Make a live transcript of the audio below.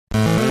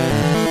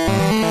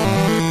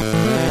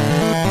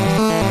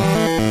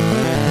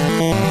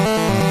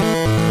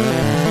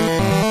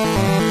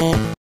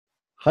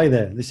Hi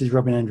there, this is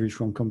Robin Andrews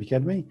from Comp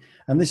Academy,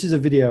 and this is a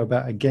video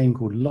about a game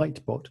called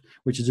Lightbot,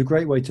 which is a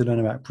great way to learn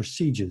about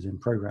procedures in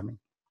programming.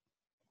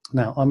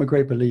 Now, I'm a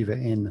great believer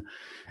in,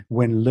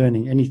 when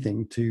learning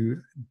anything, to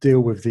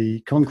deal with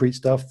the concrete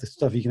stuff, the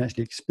stuff you can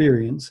actually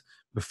experience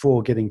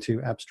before getting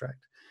too abstract.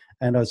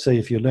 And I'd say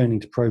if you're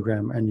learning to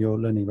program and you're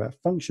learning about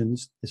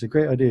functions, it's a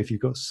great idea if you've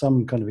got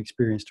some kind of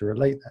experience to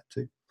relate that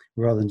to,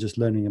 rather than just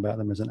learning about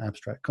them as an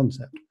abstract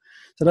concept.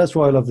 So that's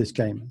why I love this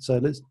game. So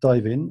let's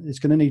dive in. It's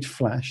going to need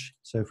Flash.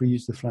 So if we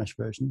use the Flash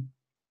version.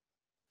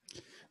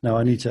 Now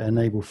I need to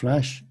enable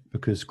Flash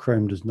because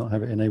Chrome does not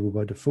have it enabled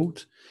by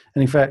default.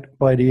 And in fact,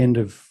 by the end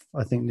of,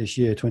 I think this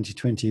year,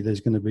 2020,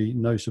 there's going to be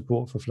no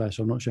support for Flash.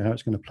 I'm not sure how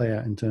it's going to play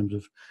out in terms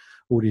of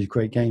all these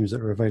great games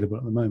that are available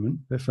at the moment.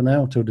 But for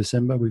now, till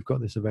December, we've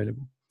got this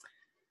available.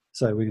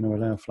 So we're going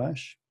to allow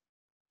Flash.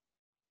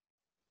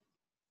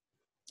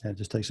 It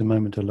just takes a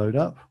moment to load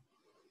up.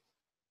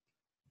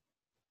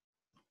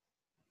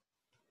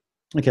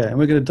 Okay, and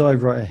we're going to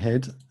dive right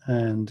ahead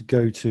and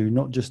go to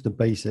not just the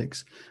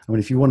basics. I mean,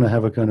 if you want to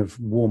have a kind of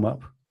warm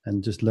up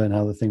and just learn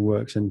how the thing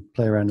works and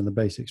play around in the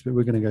basics, but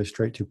we're going to go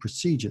straight to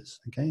procedures,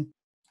 okay?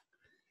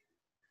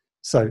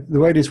 So the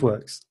way this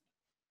works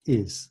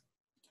is,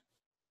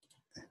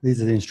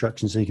 these are the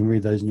instructions, so you can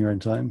read those in your own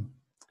time.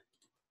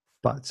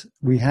 But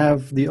we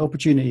have the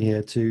opportunity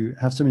here to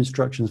have some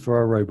instructions for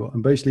our robot.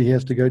 And basically he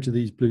has to go to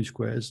these blue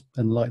squares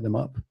and light them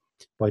up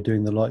by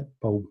doing the light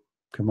bulb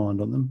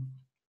command on them.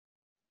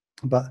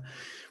 But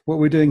what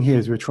we're doing here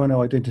is we're trying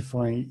to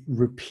identify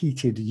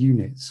repeated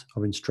units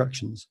of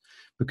instructions,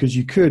 because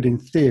you could, in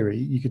theory,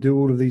 you could do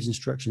all of these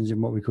instructions in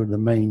what we call the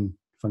main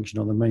function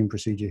or the main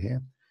procedure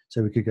here.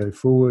 So we could go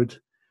forward,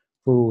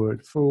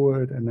 forward,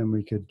 forward, and then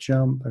we could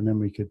jump, and then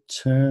we could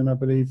turn, I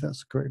believe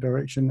that's the correct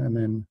direction, and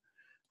then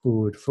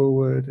forward,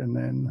 forward, and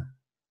then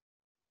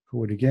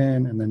forward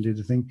again, and then do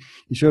the thing.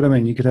 You see what I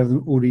mean? You could have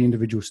all the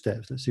individual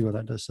steps. Let's see what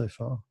that does so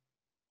far.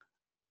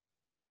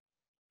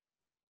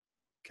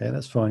 Okay,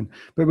 that's fine.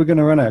 But we're going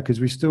to run out because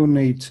we still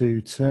need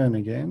to turn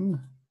again,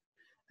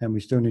 and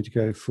we still need to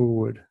go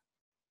forward,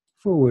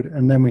 forward,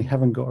 and then we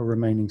haven't got a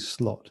remaining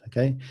slot,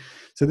 okay?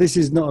 So this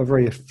is not a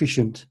very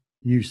efficient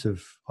use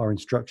of our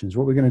instructions.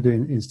 What we're going to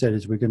do instead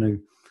is we're going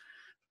to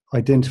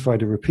identify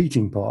the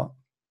repeating part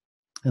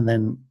and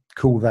then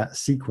call that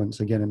sequence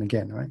again and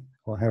again, right?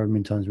 Or however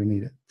many times we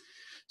need it.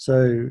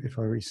 So if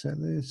I reset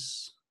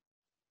this,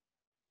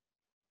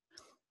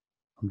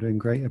 I'm doing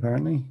great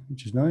apparently,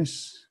 which is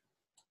nice.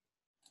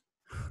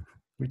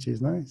 Which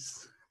is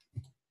nice.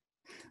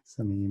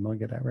 Some of you might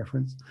get that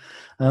reference.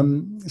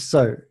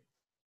 So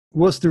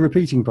what's the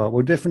repeating part?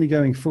 Well, definitely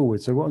going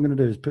forward. So what I'm going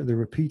to do is put the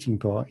repeating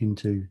part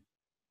into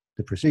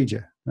the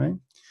procedure, right?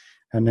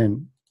 And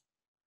then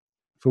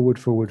forward,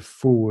 forward,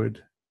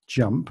 forward,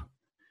 jump.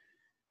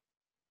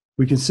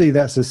 We can see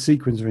that's a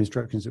sequence of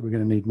instructions that we're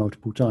going to need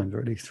multiple times, or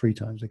at least 3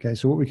 times, okay?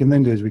 So what we can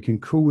then do is we can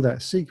call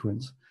that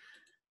sequence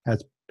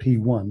as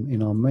P1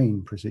 in our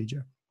main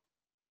procedure.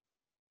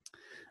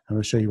 And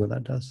I'll show you what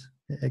that does.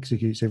 It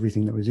executes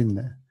everything that was in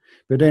there.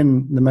 But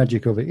then the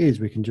magic of it is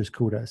we can just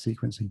call that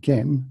sequence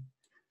again,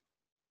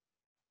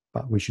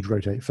 but we should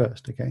rotate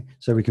first, okay?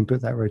 So we can put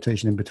that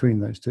rotation in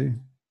between those two.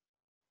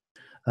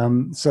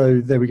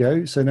 So there we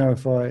go. So now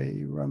if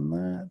I run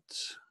that,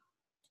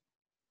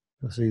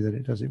 you'll see that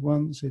it does it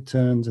once, it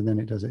turns, and then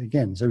it does it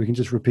again. So we can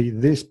just repeat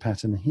this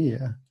pattern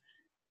here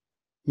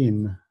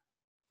in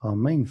our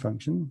main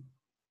function.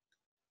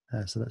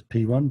 So that's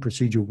P1,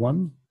 procedure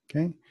 1,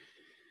 okay?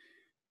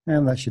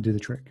 And that should do the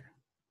trick.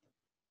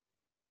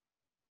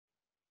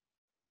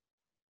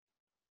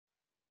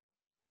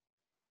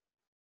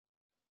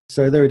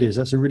 So there it is.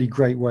 That's a really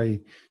great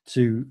way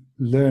to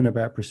learn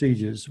about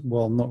procedures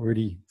while not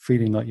really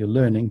feeling like you're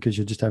learning, because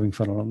you're just having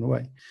fun along the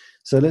way.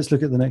 So let's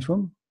look at the next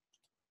one.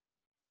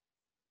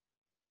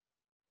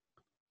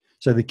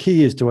 So the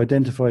key is to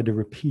identify the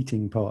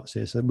repeating parts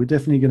here. So we're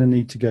definitely going to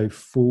need to go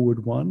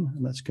forward 1,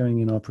 and that's going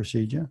in our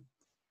procedure.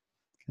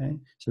 Okay,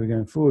 so we're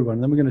going forward 1,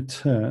 and then we're going to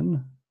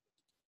turn.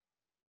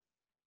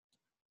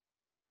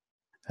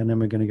 And then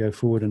we're going to go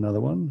forward another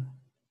 1,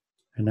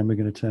 and then we're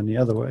going to turn the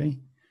other way.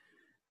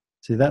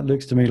 See, that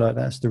looks to me like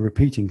that's the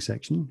repeating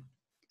section.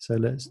 So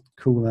let's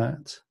call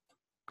that,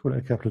 call it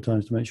a couple of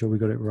times to make sure we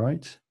got it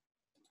right.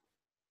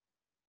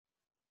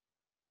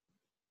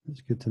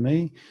 That's good to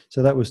me.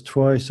 So that was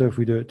twice, so if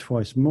we do it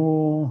twice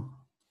more.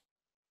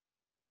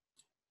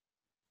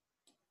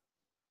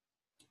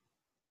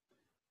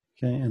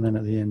 Okay, and then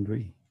at the end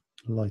we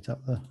light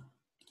up the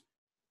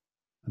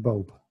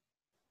bulb.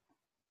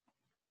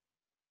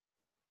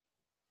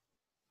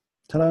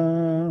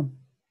 Ta-da!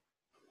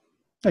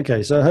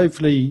 Okay, so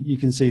hopefully you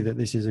can see that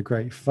this is a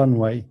great fun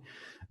way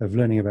of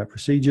learning about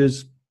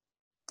procedures,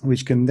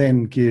 which can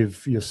then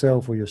give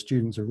yourself or your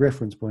students a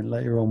reference point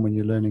later on when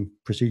you're learning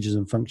procedures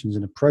and functions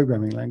in a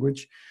programming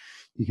language.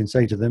 You can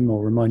say to them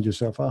or remind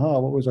yourself, aha,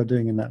 what was I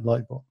doing in that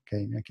Lightbot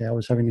game? Okay, I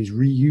was having these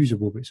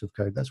reusable bits of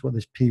code. That's what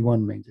this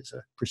P1 means. It's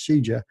a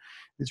procedure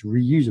that's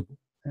reusable.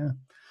 Yeah.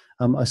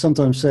 I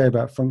sometimes say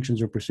about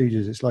functions or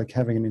procedures, it's like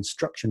having an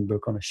instruction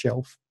book on a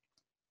shelf.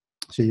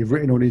 So you've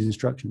written all these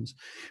instructions,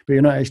 but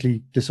you're not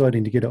actually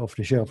deciding to get it off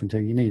the shelf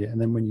until you need it.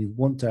 And then when you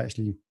want to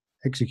actually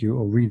execute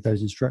or read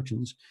those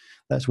instructions,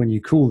 that's when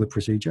you call the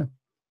procedure,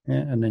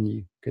 yeah, and then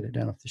you get it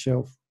down off the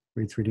shelf,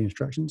 read through the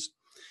instructions,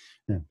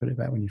 put it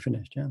back when you're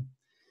finished. Yeah.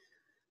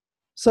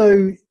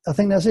 So I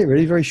think that's it,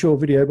 really. Very short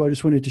video, but I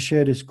just wanted to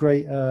share this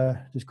great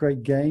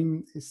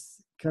game.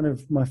 It's kind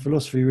of my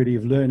philosophy, really,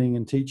 of learning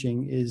and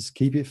teaching is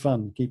keep it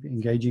fun, keep it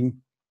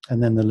engaging,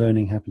 and then the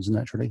learning happens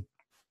naturally.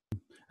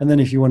 And then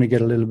if you want to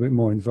get a little bit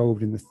more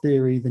involved in the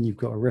theory, then you've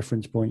got a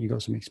reference point, you've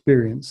got some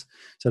experience.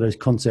 So those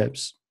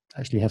concepts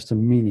actually have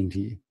some meaning to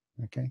you,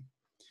 okay?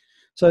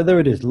 So there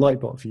it is,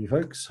 Lightbot for you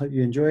folks. Hope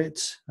you enjoy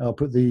it. I'll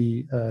put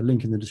the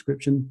link in the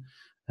description,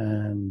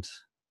 and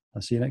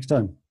I'll see you next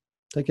time.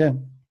 Take care.